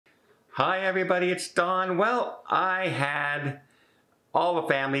Hi everybody, it's Don. Well, I had all the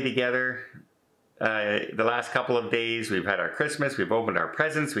family together the last couple of days. We've had our Christmas, we've opened our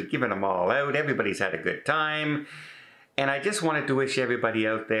presents, we've given them all out. Everybody's had a good time. And I just wanted to wish everybody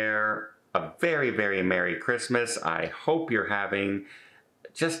out there a very, very Merry Christmas. I hope you're having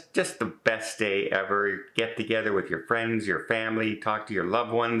just the best day ever. Get together with your friends, your family, talk to your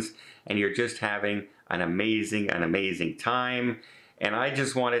loved ones, and you're just having an amazing time. And I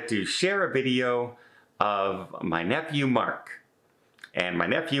just wanted to share a video of my nephew Marc. And my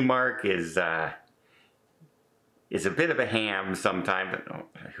nephew Marc is a bit of a ham sometimes.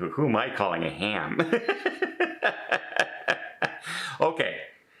 Who am I calling a ham? Okay,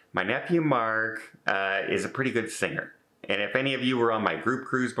 my nephew Marc is a pretty good singer. And if any of you were on my group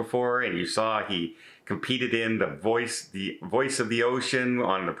cruise before and you saw he competed in the voice of the ocean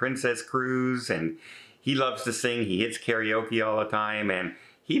on the Princess Cruise, and he loves to sing, he hits karaoke all the time, and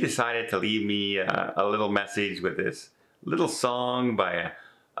he decided to leave me a little message with this little song by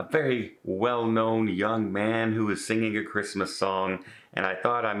a very well-known young man who is singing a Christmas song, and I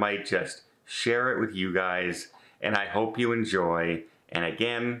thought I might just share it with you guys, and I hope you enjoy, and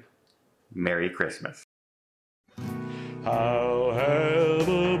again, Merry Christmas. I'll have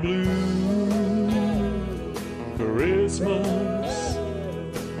a blue Christmas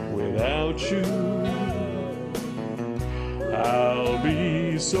without you. I'll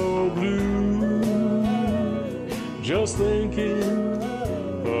be so blue just thinking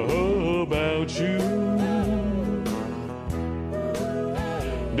about you.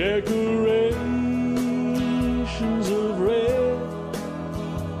 Decorations of red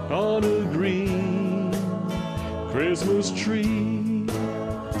on a green Christmas tree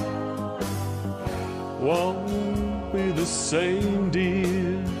won't be the same,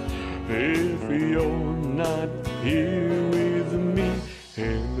 dear, if you're not here with me.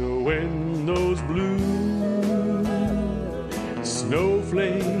 And when those blue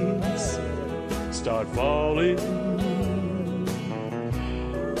snowflakes start falling,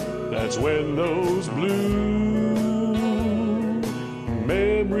 that's when those blue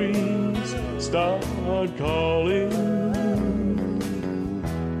memories start calling.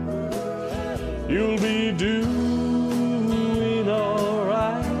 You'll be doing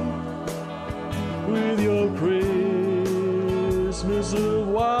alright with your Christmas of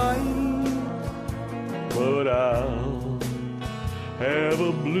white, but I'll have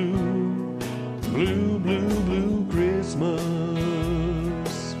a blue Christmas.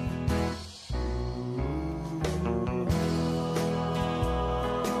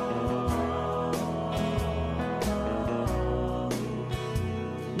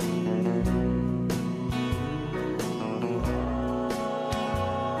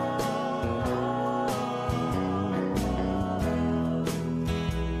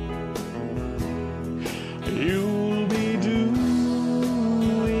 You'll be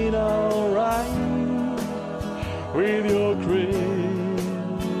doing alright with your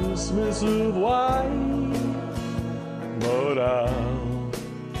Christmas of white, but I'll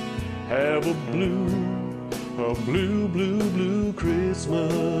have a blue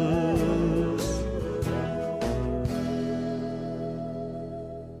Christmas.